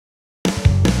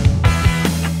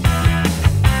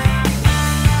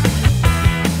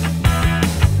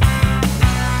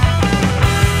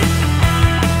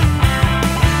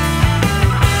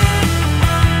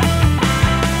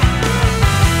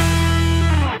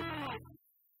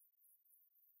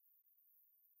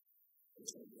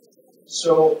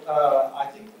So I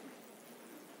think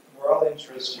we're all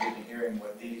interested in hearing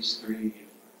what these three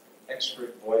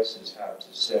expert voices have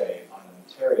to say on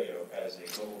Ontario as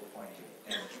a global point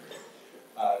of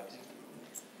entry.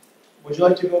 Would you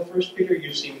like to go first, Peter?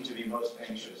 You seem to be most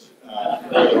anxious.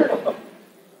 Good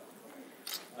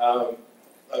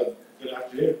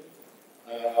afternoon.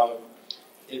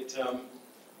 It's a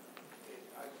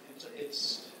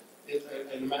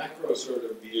macro sort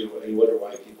of view. I wonder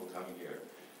why people come here,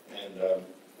 and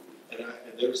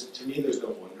to me, there's no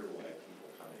wonder why people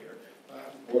come here.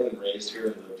 I'm born and raised here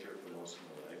and lived here for most of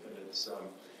my life, and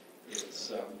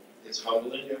it's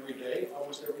humbling every day,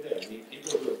 almost every day. I meet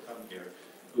people who have come here,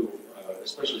 who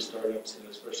especially startups and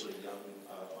especially young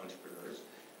entrepreneurs,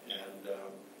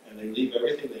 and they leave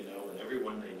everything they know and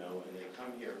everyone they know, and they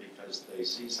come here because they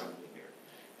see something here.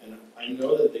 And I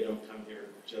know that they don't come here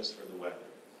just for the weather,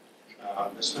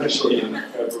 especially in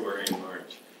February and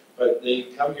March. But they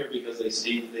come here because they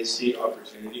see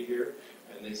opportunity here,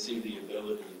 and they see the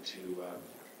ability to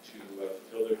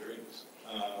fulfill their dreams.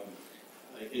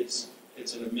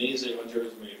 It's an amazing.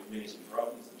 Ontario's made amazing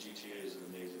problems. The GTA is an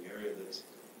amazing area that's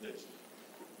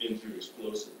been through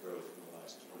explosive growth in the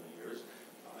last 20 years.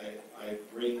 I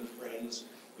bring friends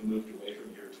who moved away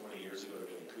from here 20 years ago to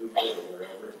Vancouver or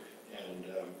wherever, and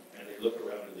they look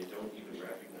around and they don't even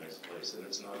recognize the place. And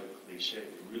it's not a cliche.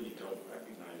 They really don't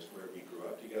recognize where we grew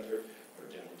up together or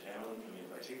downtown. I mean,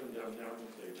 if I take them downtown,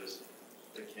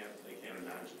 they can't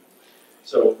imagine.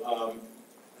 So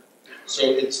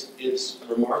it's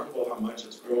remarkable how much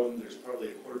it's grown. There's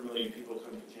probably 250,000 people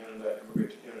come to Canada,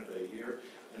 immigrate to Canada a year,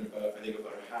 and I think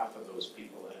about half of those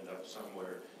people end up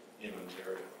somewhere in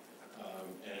Ontario.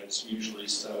 And it's usually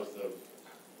south of,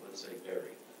 let's say,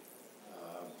 Barrie.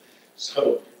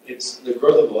 So it's the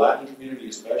growth of the Latin community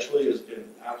especially has been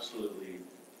absolutely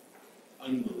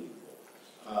unbelievable.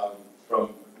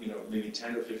 From maybe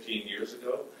 10 or 15 years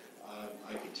ago,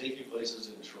 I could take you places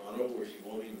in Toronto where you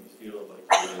won't even feel like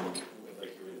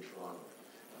you're in Toronto.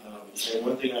 And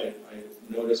one thing I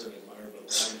notice and admire about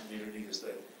the Latin community is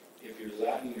that if you're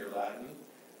Latin, you're Latin.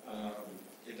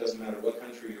 It doesn't matter what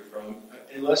country you're from,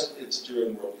 unless it's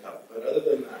during World Cup. But other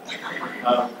than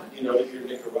that, if you're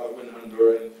Nicaraguan,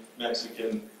 Honduran,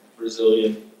 Mexican,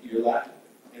 Brazilian, you're Latin.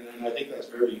 And I think that's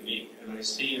very unique. And I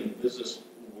see in the business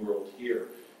world here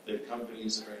that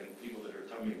companies and people that are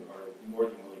coming are more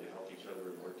than willing to help each other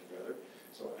and work together.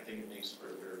 So I think it makes for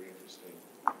a very interesting,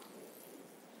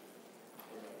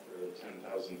 for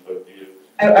a 10,000-foot view.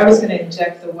 I was going to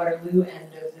inject the Waterloo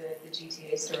end of the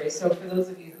GTA story. So for those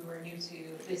of you who are new to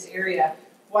this area,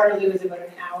 Waterloo is about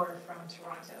an hour from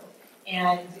Toronto.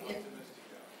 And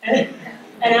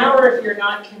an hour if you're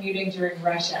not commuting during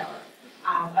rush hour.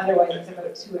 Otherwise, it's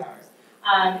about 2 hours.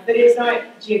 But it's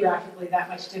not geographically that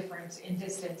much different in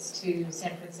distance to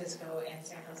San Francisco and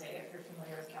San Jose, if you're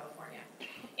familiar with California.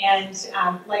 And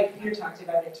like Peter talked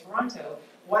about in Toronto,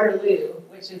 Waterloo,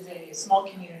 which is a small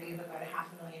community of about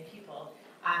 500,000 people,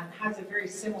 has a very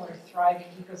similar thriving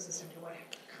ecosystem to what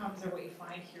comes or what you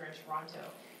find here in Toronto.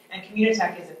 And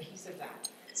Communitech is a piece of that.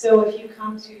 So if you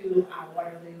come to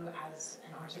Waterloo as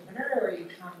an entrepreneur or you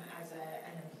come as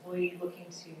an employee looking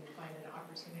to find an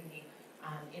opportunity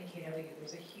in KW,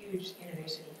 there's a huge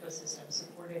innovation ecosystem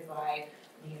supported by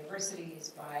the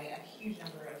universities, by a huge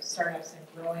number of startups and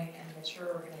growing and mature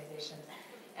organizations.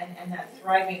 And that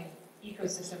thriving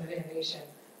ecosystem of innovation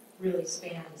really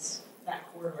spans that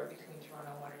corridor between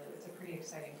Toronto and Waterloo. It's a pretty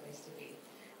exciting place to be.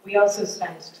 We also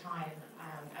spend time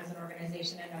as an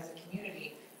organization and as a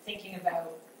community thinking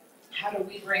about how do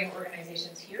we bring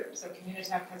organizations here. So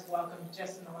Communitech has welcomed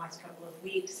just in the last couple of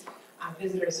weeks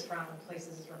visitors from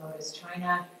places as remote as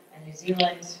China and New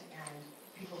Zealand and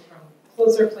people from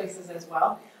closer places as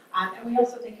well. And we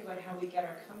also think about how we get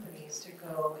our companies to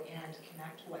go and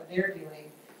connect what they're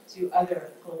doing to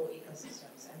other global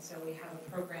ecosystems. And so we have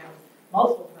a program,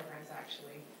 multiple programs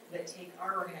actually, that take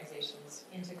our organizations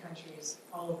into countries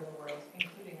all over the world,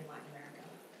 including in Latin America.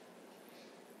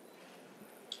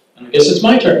 And I guess it's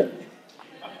my turn.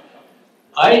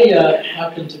 I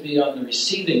happen to be on the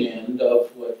receiving end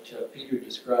of what Peter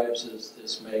describes as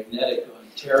this magnetic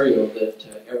Ontario that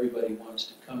everybody wants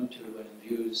to come to and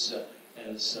views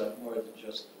as more than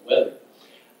just the weather.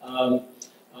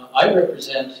 I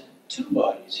represent two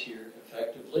bodies here,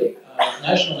 effectively.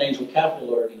 National Angel Capital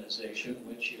Organization,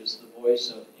 which is the voice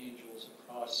of angels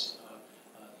across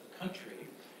the country.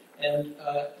 And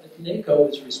NACO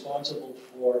is responsible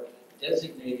for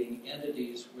designating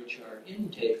entities which are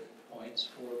intake points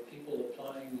for people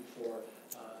applying for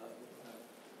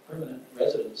permanent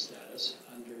resident status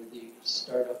under the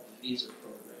Startup Visa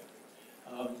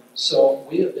Program. So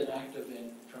we have been active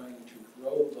in trying to grow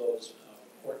grow those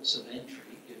ports of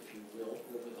entry, if you will,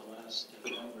 over the last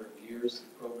number of years.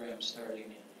 The program starting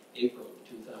in April of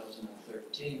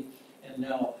 2013, and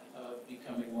now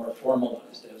becoming more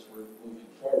formalized as we're moving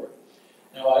forward.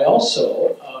 Now, I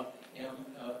also am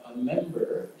a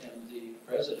member and the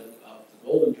president of the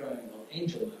Golden Triangle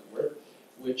Angel Network,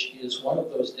 which is one of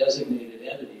those designated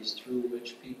entities through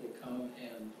which people come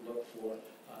and look for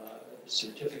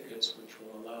certificates which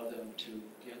will allow them to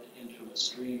get into a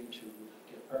stream to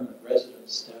get permanent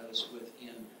residence status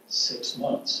within 6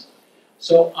 months.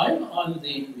 So I'm on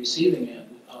the receiving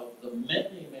end of the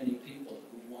many, many people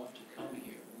who want to come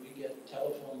here. We get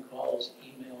telephone calls,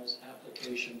 emails,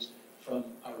 applications from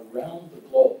around the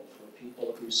globe for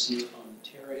people who see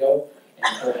Ontario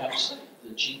and perhaps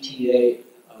the GTA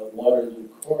Waterloo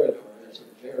corridor as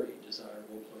a very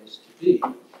desirable place to be.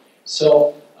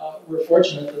 So we're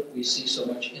fortunate that we see so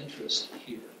much interest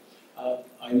here.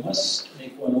 I must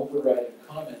make one overriding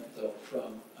comment, though,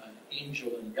 from an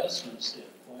angel investment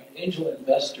standpoint. Angel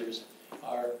investors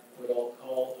are what I'll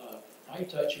call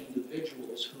high-touch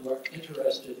individuals who are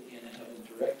interested in having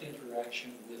direct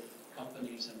interaction with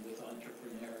companies and with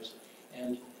entrepreneurs.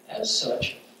 And as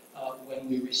such, when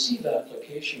we receive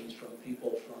applications from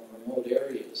people from remote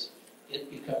areas, it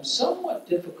becomes somewhat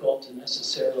difficult to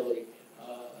necessarily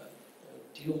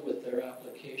deal with their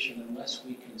application unless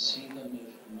we can see them,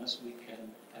 unless we can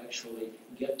actually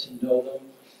get to know them,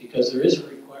 because there is a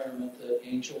requirement that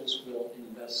angels will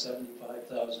invest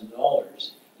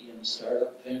 $75,000 in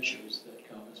startup ventures that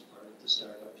come as part of the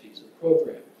Startup Visa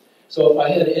program. So if I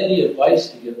had any advice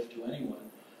to give to anyone,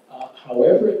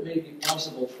 however it may be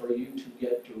possible for you to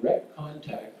get direct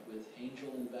contact with angel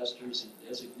investors and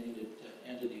designated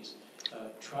entities,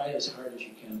 try as hard as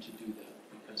you can to do that,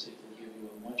 because it will give you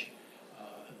a much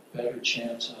better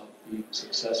chance of being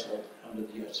successful under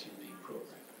the SUV program.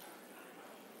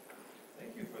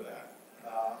 Thank you for that.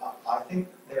 I think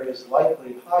there is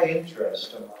likely high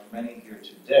interest among many here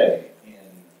today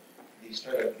in the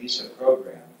Startup Visa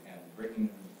program and bringing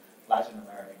Latin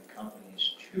American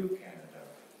companies to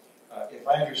Canada. If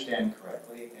I understand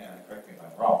correctly, and correct me if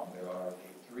I'm wrong, there are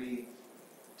the 3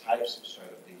 types of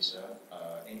Startup Visa: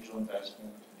 angel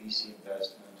investment, VC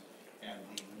investment, and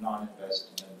the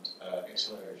non-investment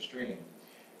accelerator stream.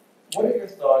 What are your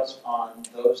thoughts on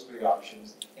those 3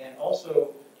 options, and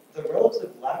also the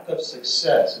relative lack of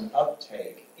success and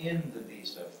uptake in the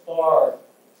visa, far,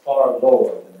 far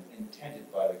lower than intended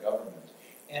by the government?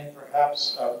 And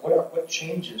perhaps what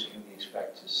changes can we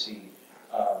expect to see?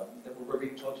 That we're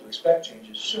being told to expect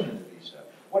changes soon in the visa.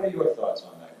 What are your thoughts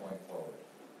on that going forward?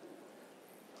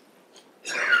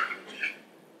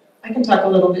 I can talk a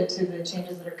little bit to the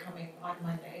changes that are coming on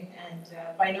Monday, and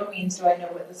by no means do I know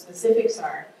what the specifics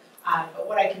are, but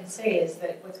what I can say is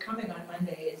that what's coming on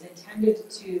Monday is intended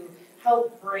to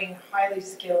help bring highly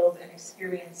skilled and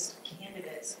experienced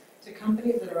candidates to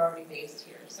companies that are already based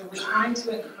here. So we're trying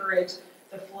to encourage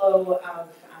the flow of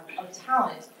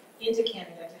talent into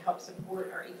Canada to help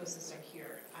support our ecosystem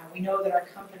here. We know that our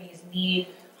companies need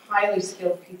highly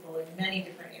skilled people in many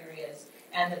different areas,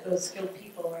 and that those skilled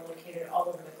people are located all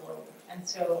over the globe. And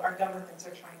so our governments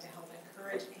are trying to help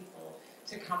encourage people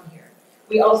to come here.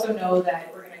 We also know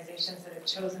that organizations that have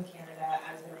chosen Canada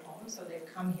as their home, so they've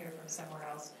come here from somewhere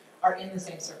else, are in the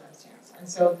same circumstance. And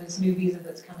so this new visa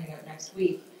that's coming out next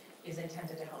week is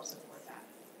intended to help support that.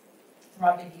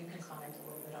 Rob, maybe you can comment a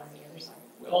little bit on the other side.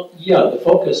 Well, yeah, the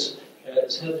focus,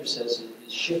 as Heather says,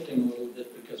 is shifting a little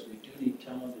bit because we do need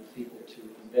talented people to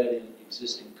embed in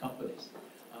existing companies.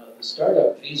 The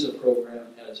Startup Visa program,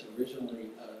 as originally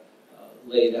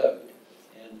laid out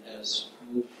and as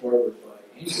moved forward by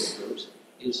angel groups,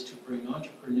 is to bring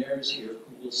entrepreneurs here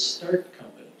who will start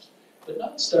companies, but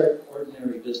not start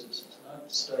ordinary businesses,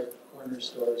 not start corner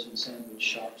stores and sandwich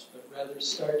shops, but rather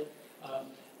start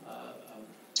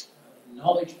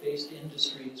knowledge-based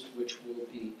industries which will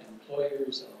be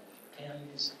employers of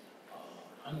tens,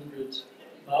 hundreds,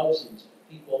 thousands of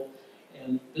people,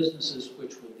 and businesses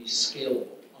which will be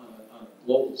scalable on a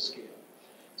global scale.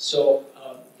 So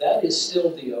that is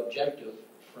still the objective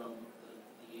from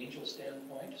the angel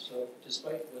standpoint. So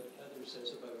despite what Heather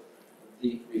says about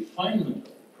the refinement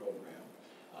of the program,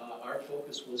 our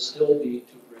focus will still be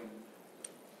to bring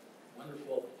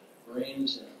wonderful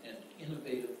brains and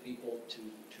innovative people to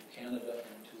Canada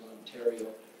and to Ontario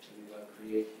to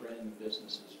create brand new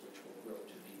businesses which will grow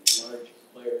to be large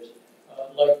players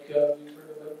like we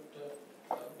heard about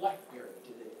BlackBerry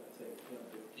today, I think. You know,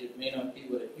 it may not be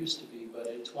what it used to be, but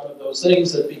it's one of those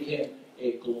things that became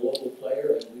a global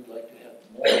player, and we'd like to have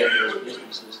more of those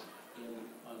businesses in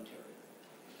Ontario.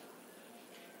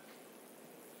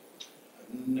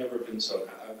 never been so.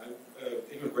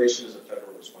 Immigration is a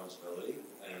federal responsibility,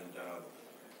 and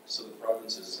so the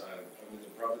province is. The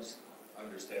province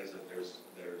understands that there's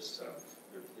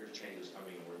changes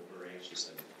coming, and we're anxious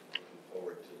and looking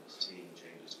forward to seeing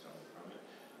changes coming from it.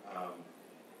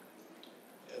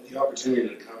 And the opportunity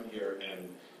to come here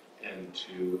and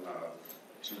to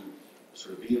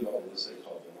sort of be involved in this thing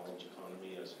called the knowledge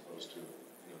economy, as opposed to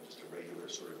just a regular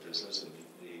sort of business, and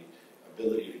the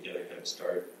ability to get a head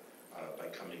start by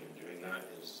coming and doing that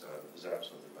is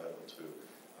absolutely vital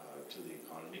to the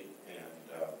economy. And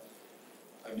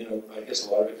I guess a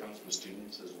lot of it comes from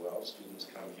students as well. Students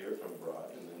come here from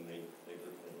abroad, and then they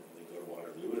go to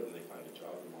Waterloo, and they find a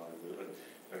job in Waterloo, and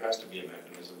there has to be a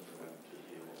mechanism for them to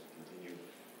be able to continue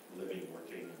living,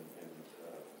 working,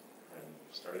 and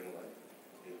starting a life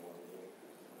in Waterloo.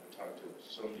 I've talked to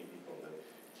so many people that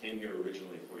came here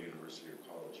originally for university or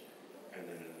college, and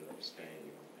then ended up staying.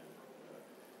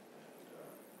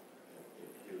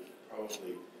 It was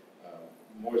probably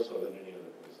more so than any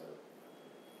other place I've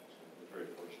been very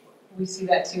fortunate. We see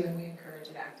that too, and we encourage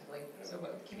it actively. Yeah. So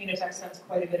Communitech spends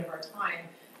quite a bit of our time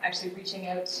actually reaching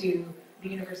out to the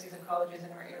universities and colleges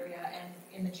in our area and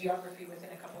in the geography within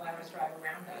a couple hours drive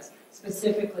around us,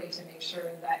 specifically to make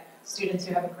sure that students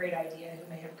who have a great idea, who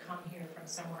may have come here from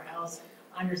somewhere else,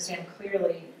 understand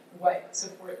clearly what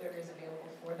support there is available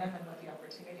for them and what the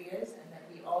opportunity is, and that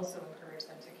we also encourage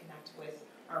them to connect with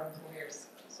our employers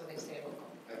so they stay local.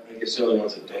 I guess the only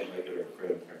ones that don't make it are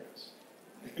grandparents.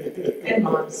 And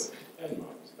moms. And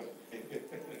moms.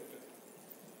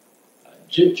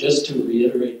 Just to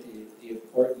reiterate the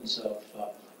importance of,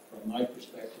 from my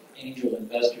perspective, angel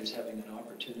investors having an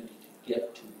opportunity to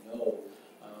get to know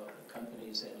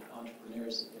companies and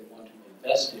entrepreneurs that they want to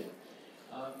invest in.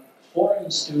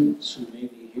 Foreign students who may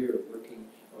be here working,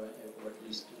 or at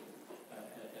least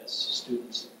as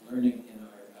students learning in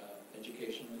our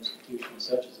educational institutions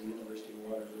such as the University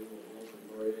of Waterloo or Wilfrid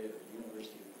Laurier or the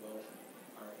University of Guelph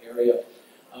in our area,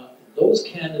 those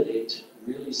candidates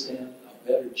really stand a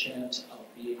better chance of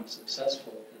being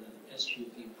successful in an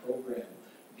SUV program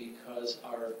because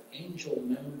our angel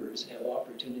members have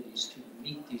opportunities to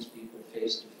meet these people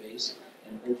face to face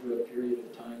and over a period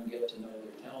of time get to know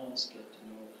their talents, get to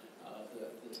know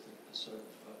the sort of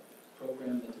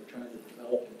program that they're trying to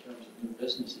develop in terms of new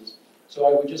businesses. So I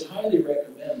would just highly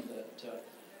recommend that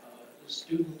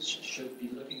students should be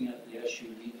looking at the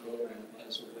SUV program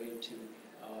as a way to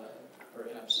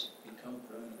perhaps become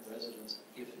permanent residents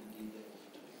if indeed they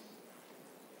want to be.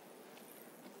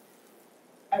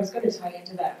 I was going to tie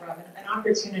into that, Robin, an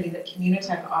opportunity that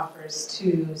Communitech offers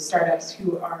to startups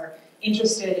who are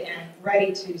interested and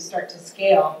ready to start to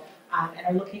scale and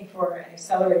are looking for an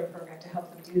accelerator program to help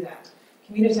them do that.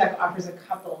 Communitech offers a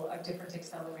couple of different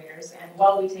accelerators, and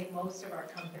while we take most of our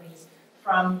companies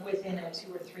from within a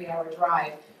 2 or 3 hour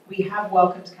drive, we have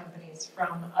welcomed companies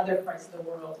from other parts of the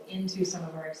world into some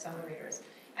of our accelerators.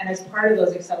 And as part of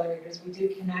those accelerators, we do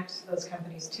connect those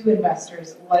companies to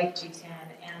investors like G10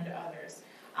 and others.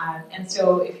 And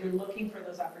so if you're looking for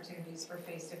those opportunities for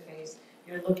face-to-face,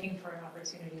 you're looking for an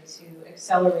opportunity to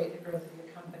accelerate the growth of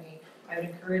your company, I would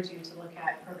encourage you to look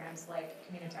at programs like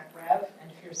Communitech Rev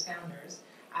and Fierce Founders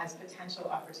as potential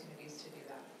opportunities to do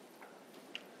that.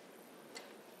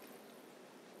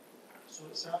 So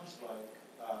it sounds like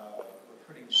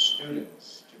recruiting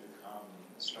students to become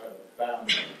startup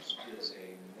founders is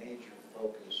a major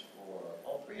focus for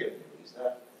all three of you. Is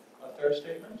that a fair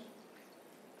statement?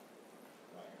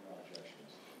 No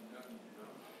objections. No.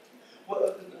 Well,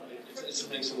 it just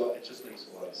makes a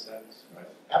lot of sense, right?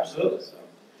 Absolutely. So.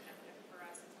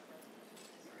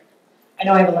 I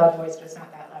know I have a loud voice, but it's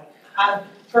not that loud.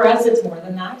 For us, it's more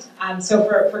than that. So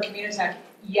for Communitech,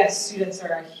 yes, students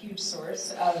are a huge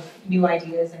source of new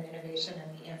ideas and innovation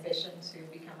and the ambition to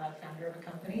become a founder of a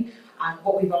company.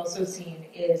 What we've also seen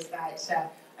is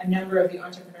that a number of the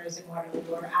entrepreneurs in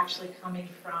Waterloo are actually coming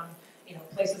from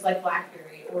places like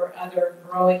BlackBerry or other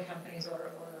growing companies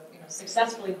or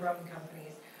successfully growing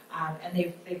companies, and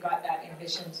they've got that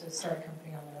ambition to start a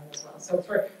company on their own as well. So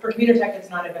for Communitech, it's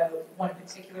not about one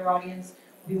particular audience.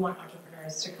 We want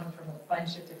entrepreneurs to come from a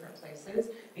bunch of different places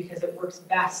because it works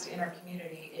best in our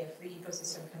community if the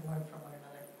ecosystem can learn from one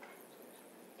another.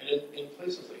 And in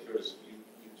places like yours, you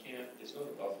can't. It's not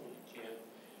a bubble.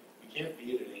 You can't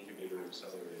be at an incubator or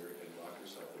accelerator and lock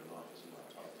yourself in an office and not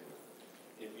talk to them.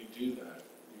 If you do that,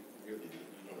 you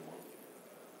don't want people.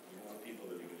 You want people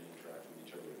that are going to interact with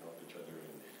each other and help each other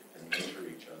and mentor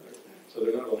each other. So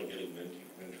they're not only getting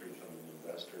mentoring from an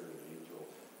investor or an angel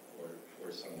or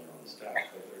someone on staff,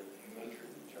 but they're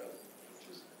mentoring each other, which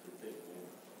is the big thing.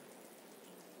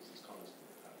 This is constant.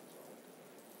 It happens all the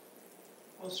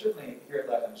time. Well, certainly here at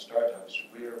LatAm Startups,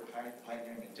 we're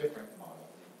pioneering a different model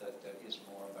that is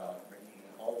more about bringing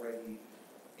already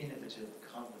innovative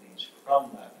companies from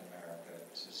Latin America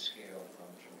to scale from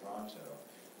Toronto.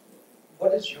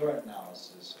 What is your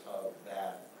analysis of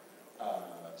that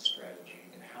strategy,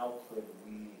 and how could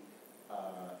we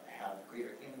have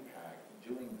greater impact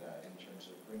doing that in terms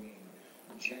of bringing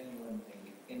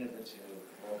genuinely innovative,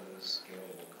 globally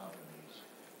scalable companies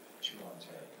to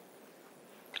Ontario?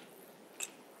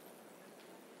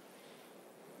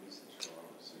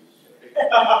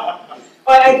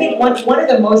 Well, I think one of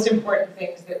the most important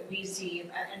things that we see,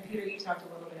 and Peter, you talked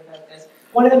a little bit about this,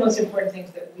 one of the most important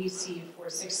things that we see for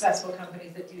successful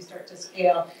companies that do start to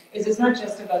scale is it's not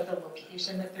just about the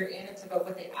location that they're in, it's about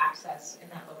what they access in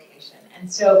that location.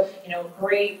 And so,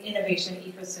 great innovation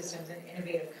ecosystems and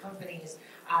innovative companies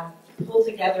pull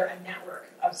together a network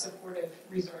of supportive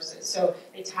resources. So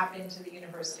they tap into the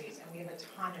universities, and we have a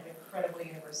ton of incredible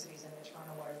universities in the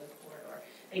Toronto Waterloo corridor.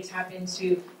 They tap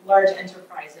into large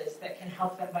enterprises that can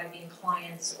help them by being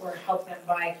clients or help them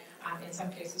by, in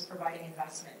some cases, providing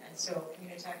investment. And so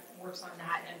Communitech works on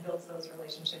that and builds those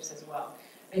relationships as well.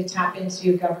 They tap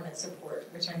into government support,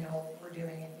 which I know we're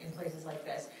doing in places like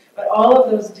this. But all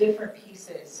of those different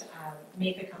pieces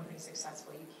make a company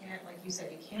successful. You can't, like you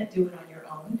said, you can't do it on your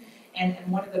own. And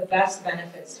one of the best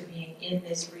benefits to being in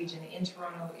this region, in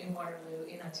Toronto, in Waterloo,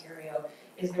 in Ontario,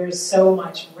 is there is so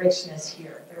much richness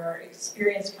here. There are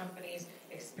experienced companies,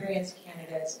 experienced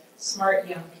candidates, smart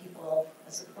young people,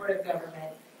 a supportive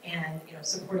government, and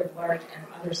supportive large and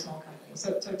other small companies.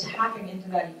 So tapping into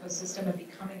that ecosystem and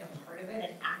becoming a part of it,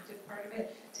 an active part of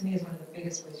it, to me is one of the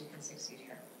biggest ways you can succeed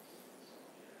here.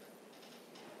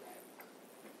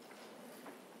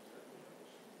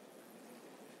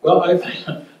 Well,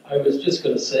 I was just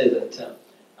going to say that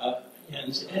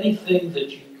anything that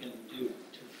you can do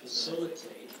to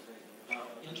facilitate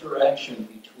interaction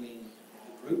between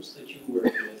the groups that you work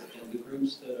with and the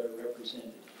groups that are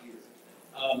represented here.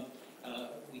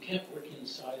 We can't work in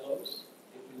silos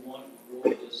if we want to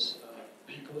grow this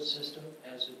ecosystem,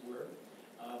 as it were.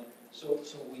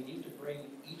 So we need to bring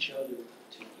each other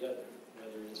together,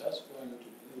 whether it's us going to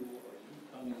you or you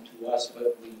coming to us,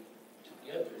 but we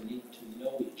together need to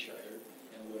know each other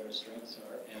and what our strengths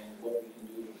are and what we can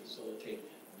do to facilitate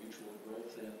mutual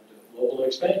growth and global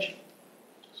expansion.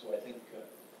 So I think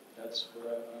that's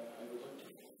where